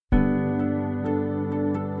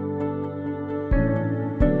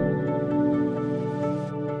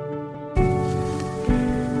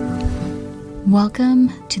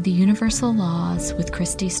Welcome to the Universal Laws with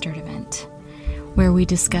Christy Sturdivant, where we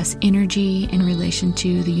discuss energy in relation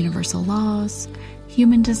to the universal laws,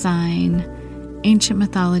 human design, ancient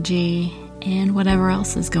mythology, and whatever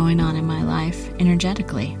else is going on in my life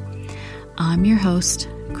energetically. I'm your host,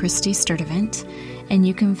 Christy Sturdivant, and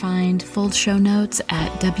you can find full show notes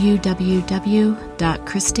at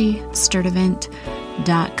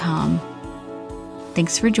www.christysturdivant.com.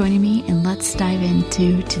 Thanks for joining me, and let's dive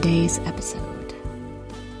into today's episode.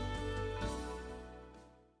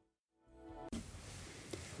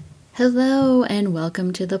 Hello and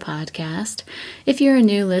welcome to the podcast. If you're a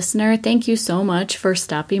new listener, thank you so much for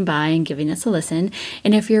stopping by and giving us a listen.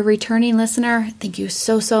 And if you're a returning listener, thank you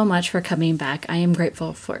so much for coming back. I am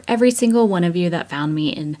grateful for every single one of you that found me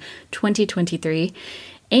in 2023.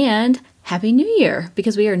 And Happy New Year,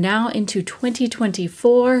 because we are now into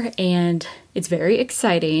 2024 and it's very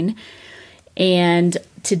exciting. And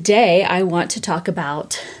today I want to talk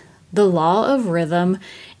about the law of rhythm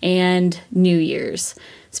and New Year's.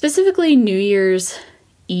 Specifically New Year's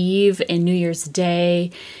Eve and New Year's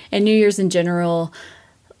Day and New Year's in general,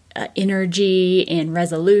 energy and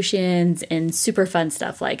resolutions and super fun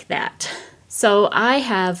stuff like that. So I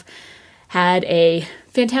have had a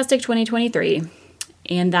fantastic 2023,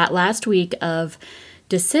 and that last week of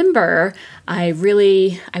December, I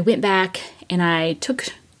went back and I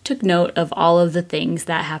took note of all of the things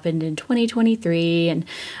that happened in 2023, and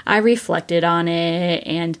I reflected on it,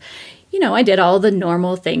 and I did all the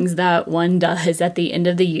normal things that one does at the end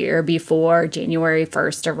of the year before January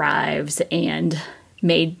 1st arrives, and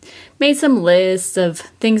made some lists of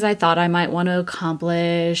things I thought I might want to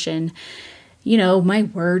accomplish, and my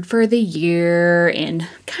word for the year, and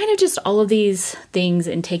kind of just all of these things,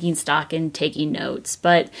 and taking stock and taking notes.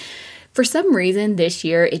 But for some reason this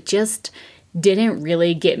year, it just didn't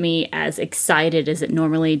really get me as excited as it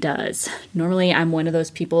normally does. Normally, I'm one of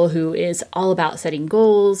those people who is all about setting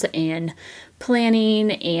goals and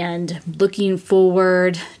planning and looking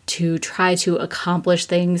forward to try to accomplish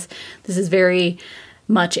things. This is very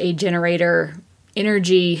much a generator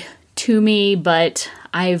energy to me, but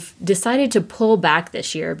I've decided to pull back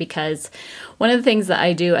this year because one of the things that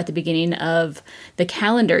I do at the beginning of the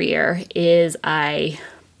calendar year is I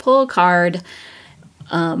pull a card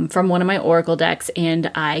from one of my oracle decks,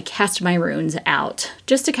 and I cast my runes out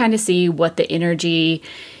just to kind of see what the energy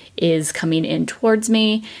is coming in towards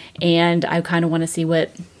me, and I kind of want to see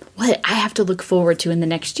what I have to look forward to in the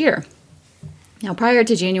next year. Now, prior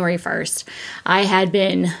to January 1st, I had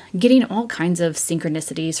been getting all kinds of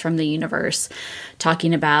synchronicities from the universe,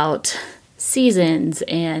 talking about seasons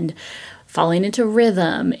and falling into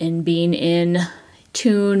rhythm and being in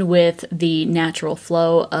tune with the natural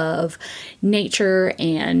flow of nature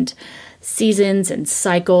and seasons and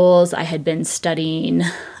cycles. I had been studying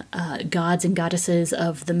gods and goddesses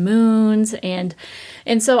of the moons, and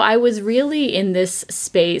so I was really in this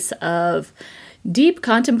space of deep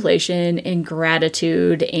contemplation and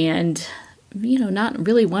gratitude, and not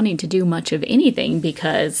really wanting to do much of anything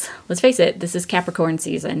because, let's face it, this is Capricorn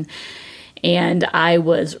season. And I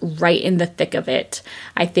was right in the thick of it.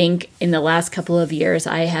 I think in the last couple of years,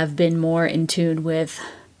 I have been more in tune with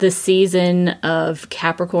the season of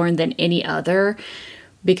Capricorn than any other,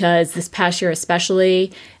 because this past year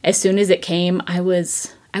especially, as soon as it came, I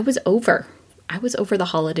was over the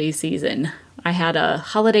holiday season. I had a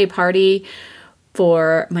holiday party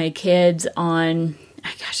for my kids on,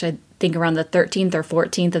 I think around the 13th or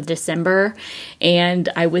 14th of December, and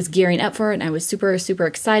I was gearing up for it, and I was super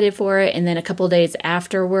excited for it. And then a couple days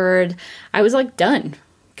afterward, I was done,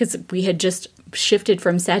 because we had just shifted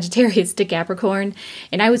from Sagittarius to Capricorn,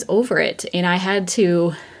 and I was over it, and I had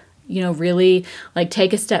to really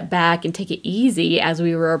take a step back and take it easy as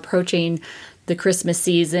we were approaching the Christmas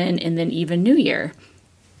season and then even New Year.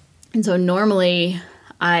 And so normally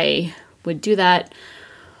I would do that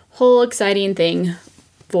whole exciting thing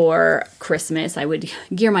for Christmas. I would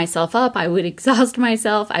gear myself up. I would exhaust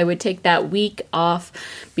myself. I would take that week off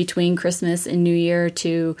between Christmas and New Year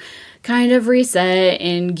to kind of reset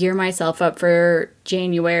and gear myself up for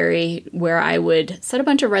January, where I would set a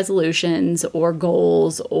bunch of resolutions or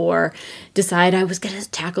goals or decide I was going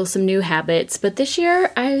to tackle some new habits. But this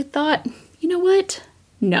year I thought, you know what?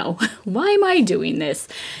 No, why am I doing this?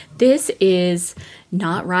 This is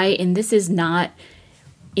not right, and this is not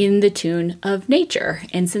in the tune of nature.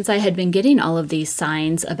 And since I had been getting all of these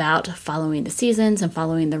signs about following the seasons and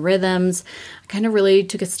following the rhythms, I kind of really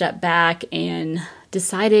took a step back and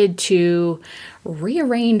decided to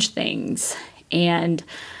rearrange things. And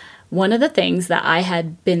one of the things that I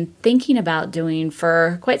had been thinking about doing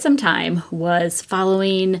for quite some time was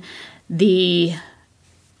following the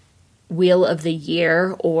wheel of the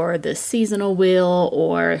year, or the seasonal wheel,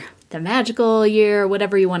 or the magical year,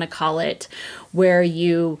 whatever you want to call it, where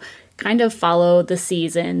you kind of follow the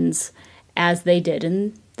seasons as they did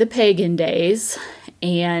in the pagan days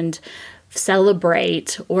and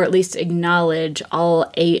celebrate, or at least acknowledge,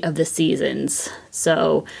 all 8 of the seasons.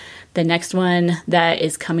 So the next one that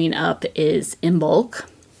is coming up is Imbolc.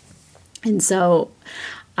 And so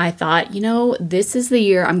I thought, this is the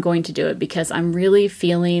year I'm going to do it, because I'm really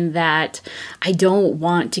feeling that I don't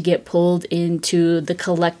want to get pulled into the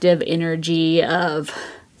collective energy of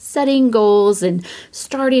setting goals and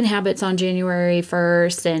starting habits on January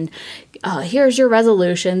 1st. And here's your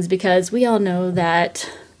resolutions, because we all know that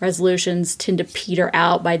resolutions tend to peter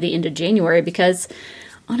out by the end of January, because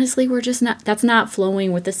honestly, that's not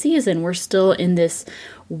flowing with the season. We're still in this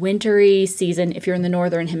wintry season. If you're in the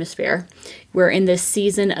northern hemisphere, we're in this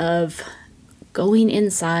season of going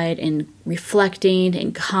inside and reflecting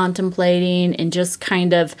and contemplating and just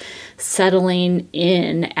kind of settling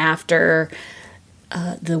in after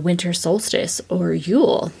the winter solstice or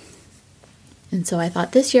Yule. And so I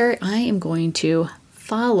thought this year I am going to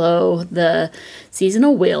follow the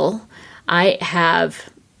seasonal wheel. I have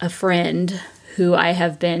a friend who I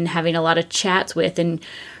have been having a lot of chats with, and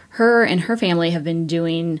her family have been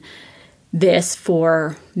doing this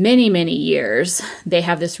for many, many years. They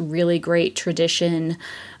have this really great tradition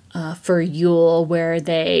for Yule where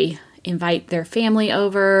they invite their family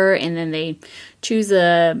over, and then they choose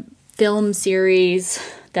a film series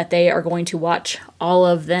that they are going to watch, all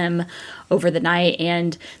of them, over the night,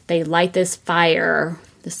 and they light this fire,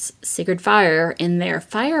 this sacred fire, in their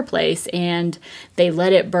fireplace, and they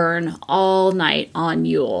let it burn all night on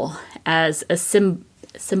Yule as a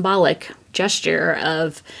symbolic gesture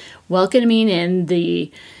of welcoming in the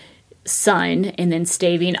sun and then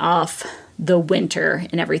staving off the winter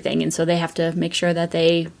and everything. And so they have to make sure that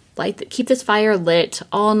they keep this fire lit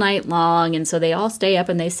all night long, and so they all stay up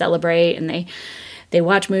and they celebrate and they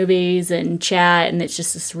watch movies and chat, and it's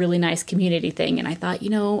just this really nice community thing. And I thought,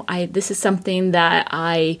 this is something that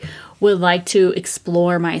I would like to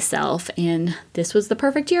explore myself, and this was the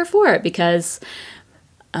perfect year for it, because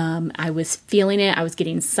I was feeling it. I was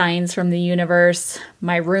getting signs from the universe.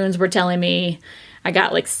 My runes were telling me, I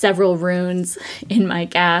got several runes in my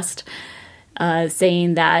cast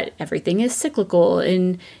saying that everything is cyclical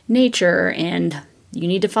in nature, and you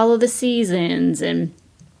need to follow the seasons, and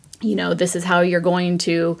this is how you're going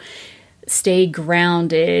to stay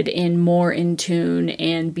grounded and more in tune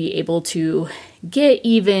and be able to get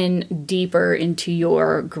even deeper into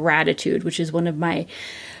your gratitude, which is one of my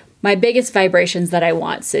biggest vibrations that I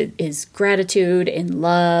want. So is gratitude and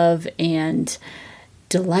love and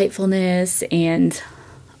delightfulness and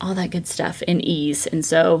all that good stuff, and ease. And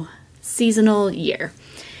so seasonal year.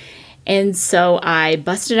 And so I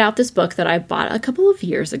busted out this book that I bought a couple of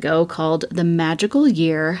years ago called The Magical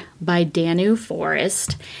Year by Danu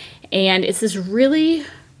Forest. And it's this really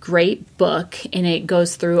great book, and it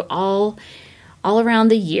goes through all around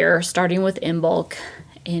the year, starting with Imbolc,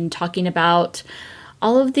 and talking about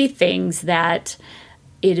all of the things that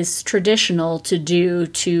it is traditional to do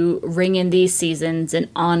to ring in these seasons and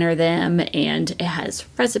honor them. And it has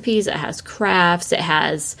recipes, it has crafts, it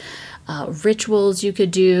has rituals you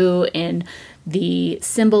could do, and the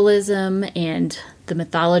symbolism and the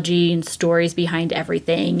mythology and stories behind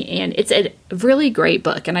everything. And it's a really great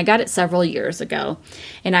book, and I got it several years ago,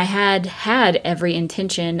 and I had every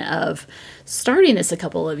intention of starting this a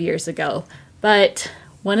couple of years ago. But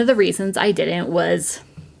one of the reasons I didn't was,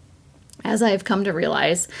 as I've come to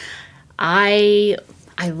realize, I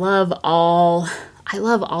love all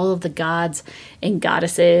of the gods and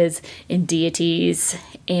goddesses and deities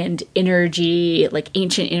and energy,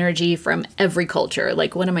 ancient energy from every culture.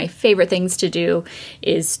 One of my favorite things to do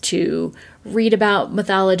is to read about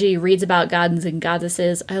mythology, reads about gods and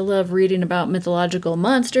goddesses. I love reading about mythological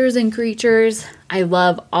monsters and creatures. I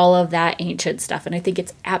love all of that ancient stuff, and I think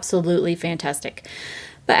it's absolutely fantastic.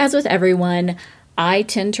 But as with everyone, I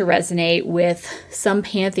tend to resonate with some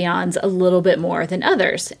pantheons a little bit more than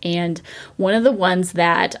others. And one of the ones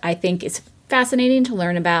that I think is fascinating to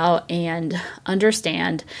learn about and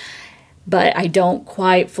understand, but I don't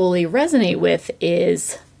quite fully resonate with,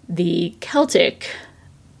 is the Celtic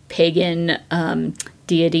pagan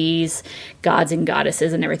deities, gods and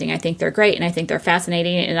goddesses and everything. I think they're great, and I think they're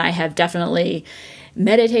fascinating, and I have definitely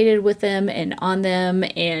meditated with them and on them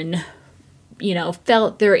and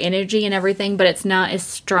felt their energy and everything, but it's not as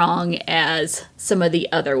strong as some of the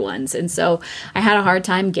other ones. And so I had a hard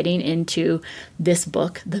time getting into this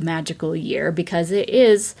book, The Magical Year, because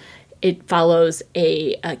it follows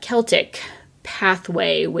a Celtic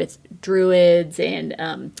pathway with druids, and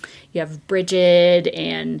you have Bridget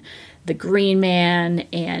and the Green Man,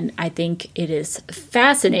 and I think it is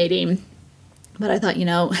fascinating. But I thought,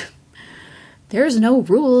 there's no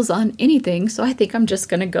rules on anything, so I think I'm just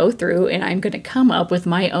going to go through and I'm going to come up with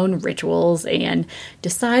my own rituals and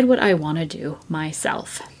decide what I want to do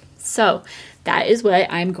myself. So that is what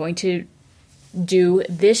I'm going to do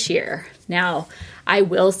this year. Now, I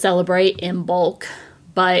will celebrate Imbolc,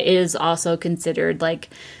 but it is also considered like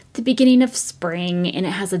the beginning of spring, and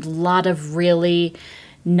it has a lot of really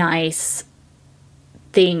nice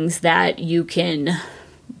things that you can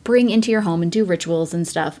bring into your home and do rituals and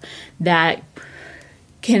stuff that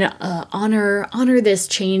can honor this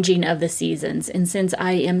changing of the seasons. And since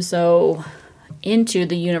I am so into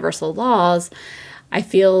the universal laws, I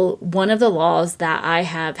feel one of the laws that I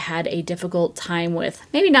have had a difficult time with,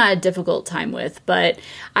 maybe not a difficult time with, but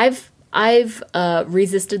I've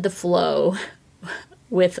resisted the flow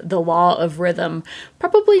with the law of rhythm,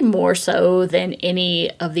 probably more so than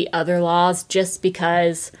any of the other laws, just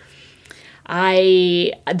because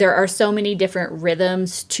there are so many different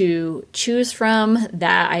rhythms to choose from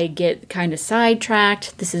that I get kind of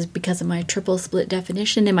sidetracked. This is because of my triple split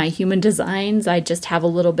definition in my human designs. I just have a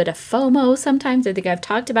little bit of FOMO sometimes. I think I've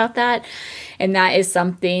talked about that. And that is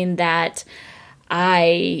something that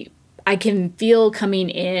I can feel coming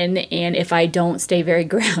in, and if I don't stay very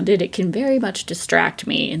grounded, it can very much distract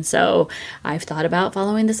me. And so I've thought about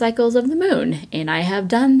following the cycles of the moon, and I have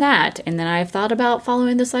done that. And then I've thought about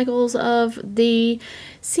following the cycles of the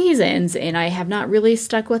seasons, and I have not really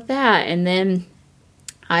stuck with that. And then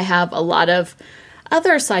I have a lot of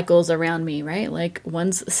other cycles around me, right? Like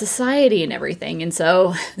one's society and everything. And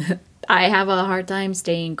so I have a hard time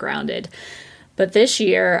staying grounded. But this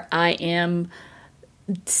year I am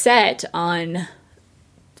set on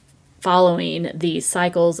following the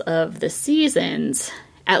cycles of the seasons,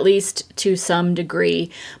 at least to some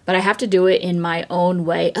degree, but I have to do it in my own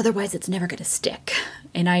way. Otherwise, it's never going to stick.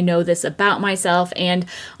 And I know this about myself, and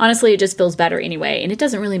honestly, it just feels better anyway. And it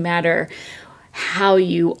doesn't really matter how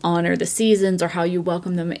you honor the seasons or how you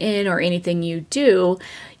welcome them in or anything you do.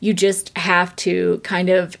 You just have to kind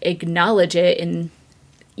of acknowledge it and,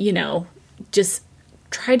 just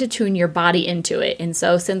try to tune your body into it. And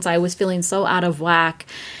so since I was feeling so out of whack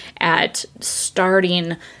at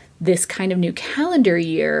starting this kind of new calendar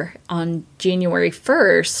year on January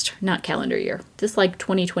 1st, not calendar year, this like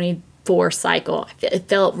 2024 cycle, it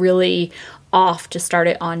felt really off to start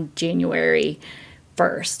it on January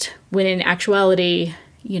 1st, when in actuality,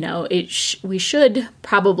 we should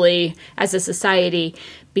probably, as a society,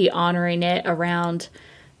 be honoring it around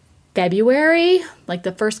February, like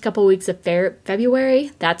the first couple weeks of February.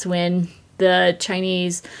 That's when the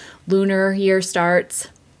Chinese lunar year starts.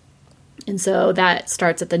 And so that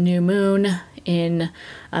starts at the new moon in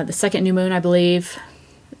the second new moon, I believe.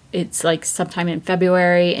 It's like sometime in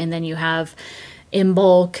February. And then you have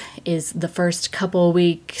Imbolc is the first couple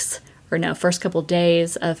weeks, first couple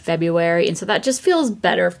days of February. And so that just feels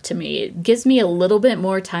better to me. It gives me a little bit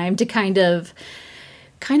more time to kind of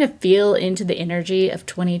feel into the energy of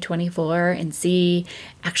 2024 and see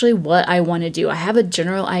actually what I want to do. I have a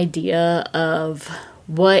general idea of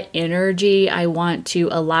what energy I want to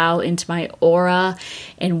allow into my aura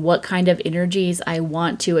and what kind of energies I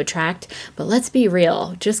want to attract. But let's be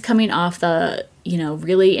real, just coming off the,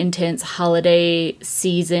 really intense holiday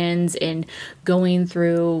seasons and going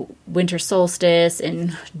through winter solstice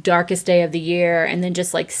and darkest day of the year, and then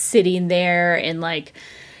just like sitting there and like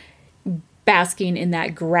basking in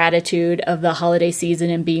that gratitude of the holiday season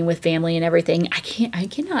and being with family and everything. I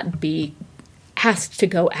cannot be asked to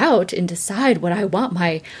go out and decide what I want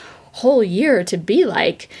my whole year to be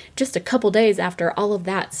like just a couple days after all of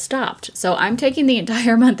that stopped. So I'm taking the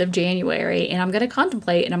entire month of January, and I'm going to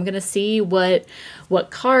contemplate, and I'm going to see what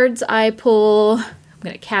cards I pull. I'm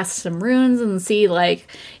going to cast some runes and see like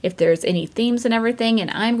if there's any themes and everything. And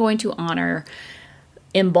I'm going to honor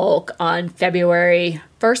Imbolc on February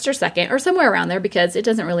 1st or 2nd or somewhere around there, because it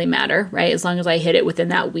doesn't really matter, right? As long as I hit it within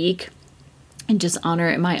that week and just honor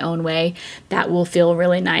it my own way, that will feel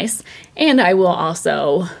really nice. And I will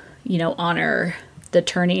also, honor the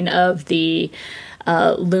turning of the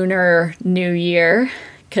Lunar New Year,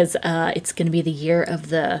 because it's going to be the year of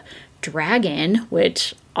the dragon,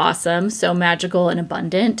 which awesome, so magical and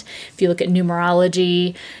abundant. If you look at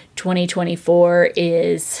numerology, 2024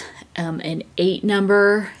 is an 8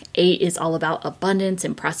 number. 8 is all about abundance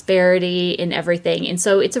and prosperity and everything. And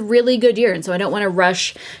so it's a really good year. And so I don't want to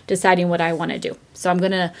rush deciding what I want to do. So I'm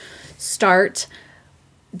going to start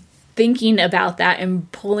thinking about that and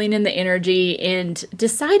pulling in the energy and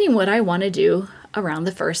deciding what I want to do around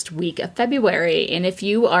the first week of February. And if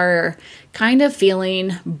you are kind of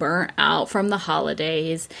feeling burnt out from the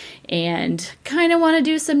holidays and kind of want to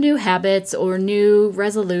do some new habits or new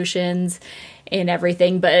resolutions and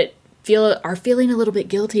everything, but are feeling a little bit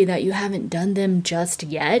guilty that you haven't done them just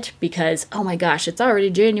yet because, oh my gosh, it's already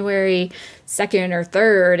January 2nd or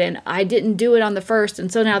 3rd and I didn't do it on the 1st,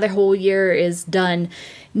 and so now the whole year is done.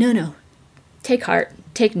 No. Take heart.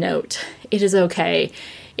 Take note. It is okay.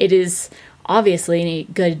 It is obviously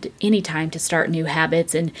any time to start new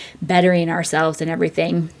habits and bettering ourselves and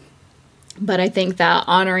everything. But I think that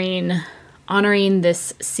honoring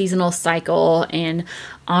this seasonal cycle and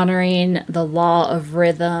honoring the law of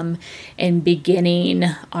rhythm and beginning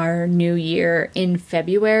our new year in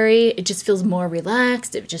February, it just feels more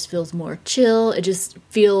relaxed. It just feels more chill. It just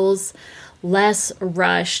feels less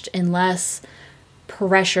rushed and less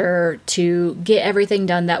pressure to get everything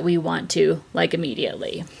done that we want to, like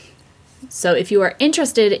immediately. So if you are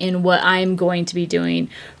interested in what I'm going to be doing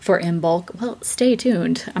for In Bulk, well, stay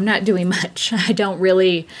tuned. I'm not doing much. I don't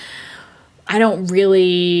want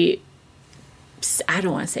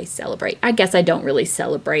to say celebrate. I guess I don't really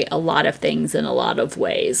celebrate a lot of things in a lot of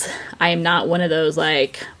ways. I am not one of those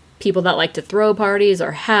like people that like to throw parties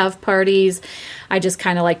or have parties. I just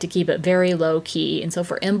kind of like to keep it very low key. And so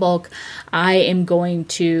for In Bulk, I am going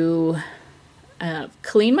to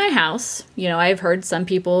clean my house. You know, I've heard some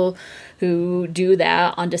people who do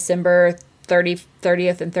that on December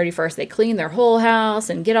 30th and 31st. They clean their whole house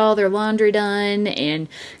and get all their laundry done and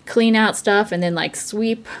clean out stuff and then like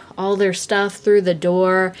sweep all their stuff through the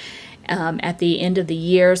door at the end of the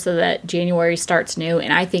year so that January starts new.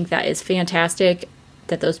 And I think that is fantastic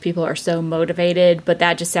that those people are so motivated, but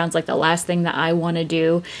that just sounds like the last thing that I want to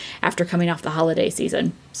do after coming off the holiday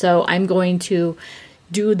season. So I'm going to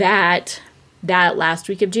do that last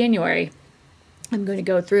week of January. I'm going to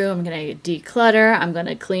go through, I'm going to declutter, I'm going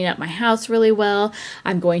to clean up my house really well.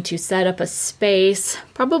 I'm going to set up a space,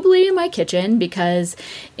 probably in my kitchen, because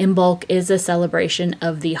In Bulk is a celebration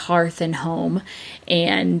of the hearth and home,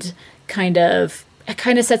 and it kind of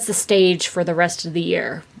sets the stage for the rest of the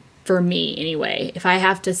year, for me anyway. If I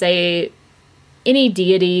have to say any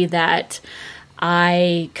deity that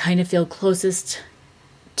I kind of feel closest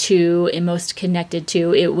to and most connected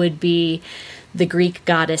to, it would be the Greek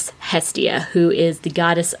goddess Hestia, who is the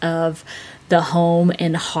goddess of the home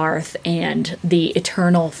and hearth and the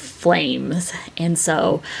eternal flames. And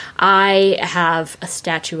so I have a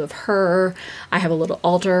statue of her. I have a little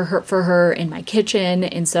altar for her in my kitchen.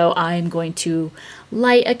 And so I'm going to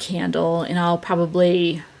light a candle, and I'll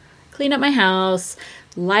probably clean up my house,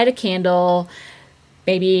 light a candle,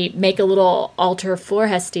 maybe make a little altar for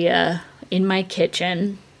Hestia in my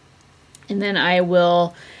kitchen. And then I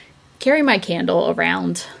will carry my candle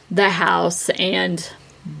around the house and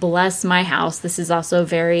bless my house. This is also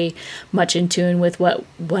very much in tune with what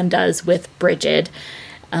one does with Bridget.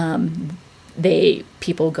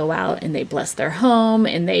 People go out and they bless their home,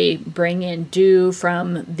 and they bring in dew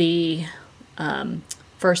from the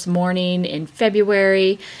first morning in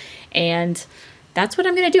February. And that's what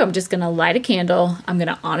I'm going to do. I'm just going to light a candle. I'm going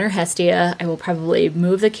to honor Hestia. I will probably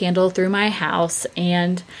move the candle through my house,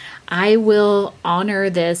 and I will honor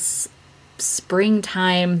this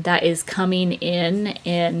springtime that is coming in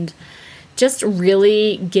and just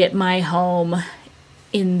really get my home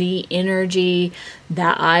in the energy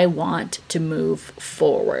that I want to move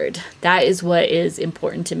forward. That is what is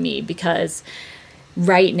important to me, because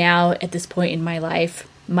right now at this point in my life,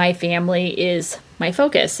 my family is my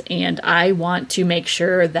focus, and I want to make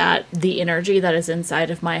sure that the energy that is inside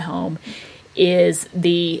of my home is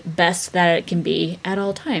the best that it can be at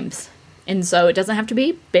all times. And so it doesn't have to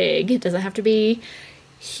be big. It doesn't have to be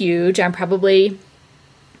huge. I'm probably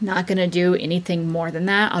not going to do anything more than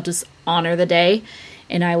that. I'll just honor the day,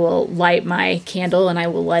 and I will light my candle and I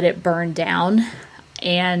will let it burn down.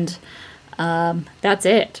 And that's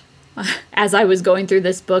it. As I was going through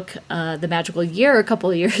this book, The Magical Year, a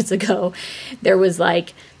couple of years ago, there's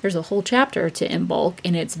a whole chapter to In Bulk,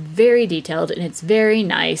 and it's very detailed and it's very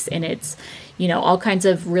nice, and it's, all kinds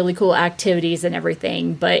of really cool activities and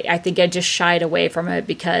everything. But I think I just shied away from it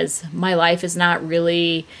because my life is not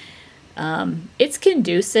really, it's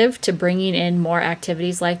conducive to bringing in more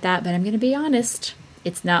activities like that. But I'm going to be honest,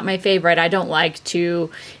 it's not my favorite. I don't like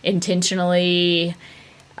to intentionally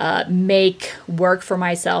make work for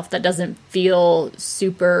myself that doesn't feel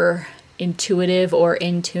super intuitive or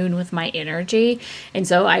in tune with my energy. And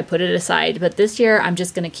so I put it aside. But this year, I'm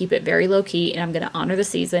just going to keep it very low key, and I'm going to honor the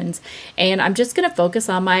seasons, and I'm just going to focus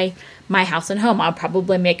on my house and home. I'll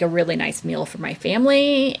probably make a really nice meal for my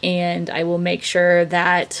family, and I will make sure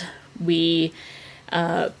that we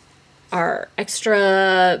our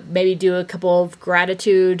extra, maybe do a couple of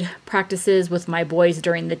gratitude practices with my boys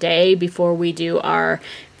during the day before we do our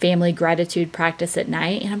family gratitude practice at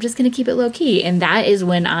night. And I'm just going to keep it low key. And that is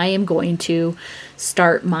when I am going to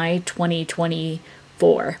start my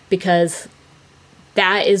 2024, because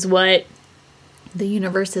that is what the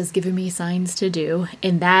universe has given me signs to do.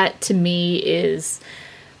 And that to me is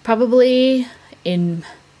probably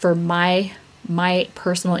for my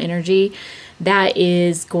personal energy, that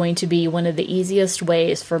is going to be one of the easiest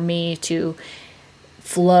ways for me to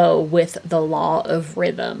flow with the law of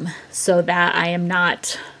rhythm, so that I am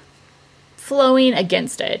not flowing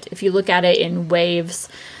against it. If you look at it in waves,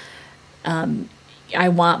 I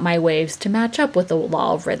want my waves to match up with the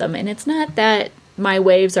law of rhythm. And it's not that my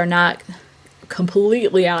waves are not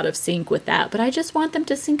completely out of sync with that, but I just want them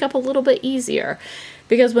to sync up a little bit easier.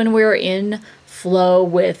 Because when we're in flow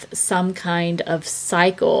with some kind of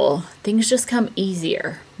cycle, things just come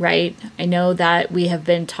easier, right? I know that we have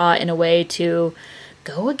been taught in a way to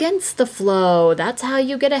go against the flow. That's how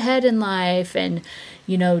you get ahead in life, and,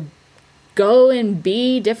 go and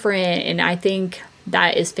be different. And I think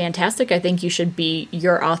that is fantastic. I think you should be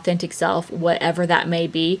your authentic self, whatever that may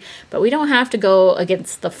be. But we don't have to go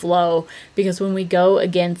against the flow, because when we go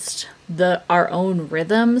against our own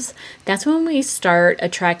rhythms, that's when we start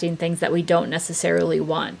attracting things that we don't necessarily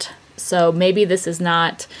want. So maybe this is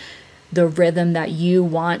not the rhythm that you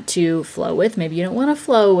want to flow with. Maybe you don't want to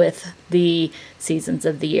flow with the seasons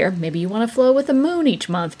of the year. Maybe you want to flow with the moon each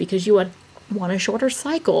month because you want a shorter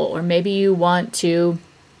cycle. Or maybe you want to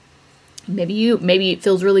maybe it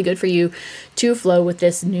feels really good for you to flow with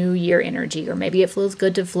this new year energy, or maybe it feels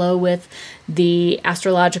good to flow with the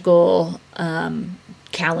astrological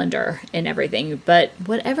calendar and everything. But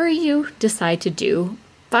whatever you decide to do,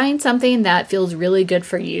 find something that feels really good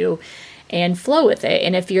for you and flow with it.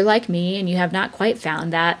 And if you're like me and you have not quite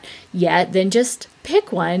found that yet, then just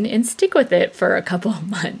pick one and stick with it for a couple of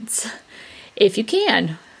months if you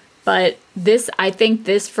can. But I think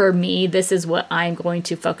for me, this is what I'm going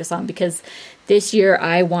to focus on, because this year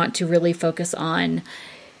I want to really focus on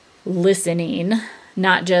listening,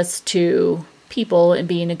 not just to people and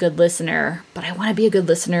being a good listener, but I want to be a good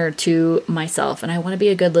listener to myself, and I want to be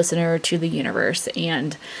a good listener to the universe.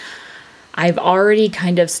 And I've already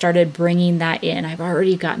kind of started bringing that in. I've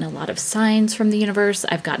already gotten a lot of signs from the universe.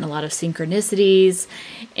 I've gotten a lot of synchronicities,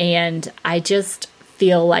 and I just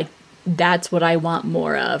feel like that's what I want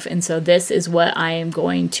more of. And so this is what I am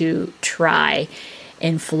going to try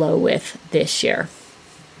and flow with this year.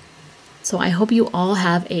 So I hope you all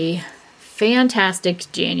have a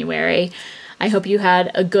fantastic January. I hope you had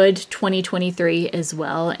a good 2023 as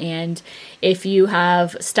well. And if you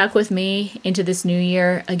have stuck with me into this new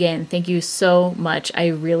year, again, thank you so much. I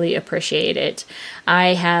really appreciate it.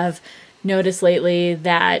 I have noticed lately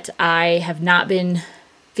that I have not been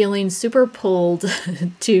feeling super pulled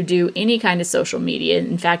to do any kind of social media.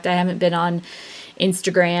 In fact, I haven't been on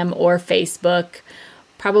Instagram or Facebook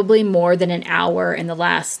probably more than an hour in the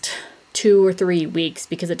last 2 or 3 weeks,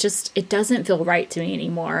 because it doesn't feel right to me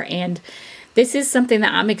anymore. And this is something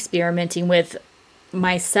that I'm experimenting with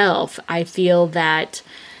myself. I feel that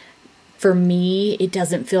for me, it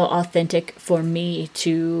doesn't feel authentic for me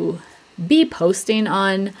to be posting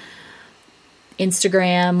on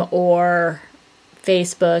Instagram or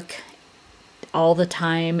Facebook all the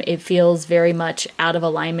time. It feels very much out of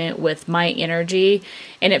alignment with my energy,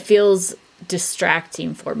 and it feels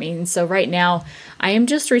distracting for me. And so right now I am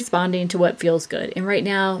just responding to what feels good. And right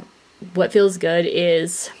now what feels good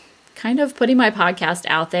is kind of putting my podcast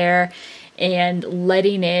out there and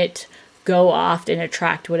letting it go off and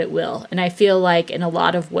attract what it will. And I feel like in a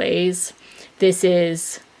lot of ways, this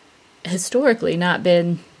is historically not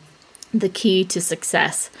been the key to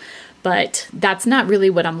success. But that's not really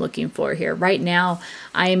what I'm looking for here. Right now,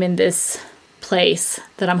 I am in this place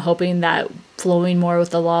that I'm hoping that flowing more with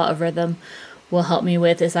the law of rhythm will help me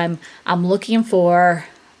with. Is I'm looking for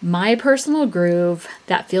my personal groove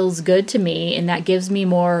that feels good to me and that gives me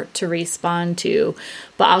more to respond to,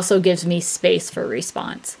 but also gives me space for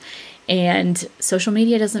response. And social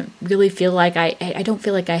media doesn't really feel like I don't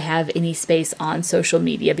feel like I have any space on social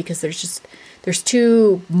media, because there's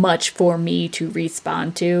too much for me to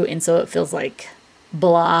respond to. And so it feels like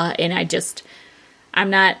blah. And I'm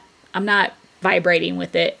not vibrating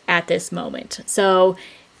with it at this moment. So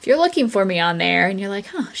if you're looking for me on there and you're like,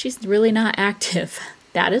 she's really not active,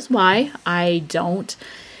 that is why. I don't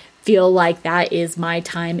feel like that is my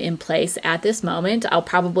time and place at this moment. I'll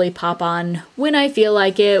probably pop on when I feel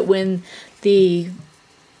like it, when the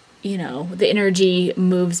energy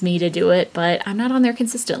moves me to do it, but I'm not on there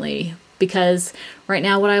consistently, because right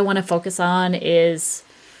now what I want to focus on is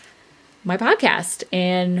my podcast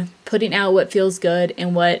and putting out what feels good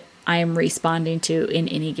and what I am responding to in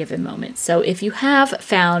any given moment. So if you have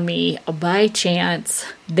found me by chance,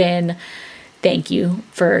 then thank you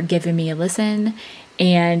for giving me a listen.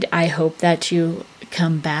 And I hope that you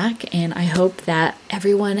come back, and I hope that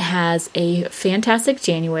everyone has a fantastic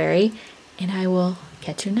January, and I will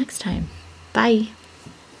catch you next time. Bye.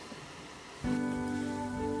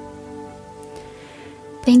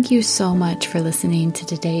 Thank you so much for listening to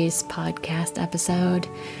today's podcast episode.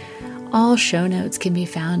 All show notes can be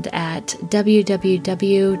found at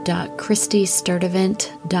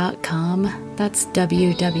www.kristysturtevant.com. That's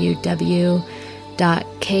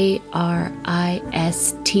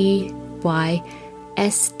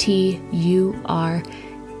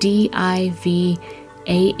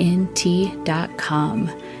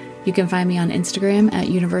You can find me on Instagram at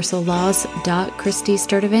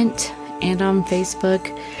universallaws.kristysturtevant and on Facebook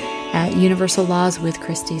at Universal Laws with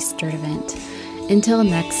Kristy Sturtevant. Until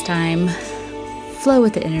next time, flow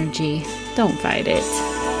with the energy. Don't fight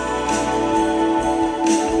it.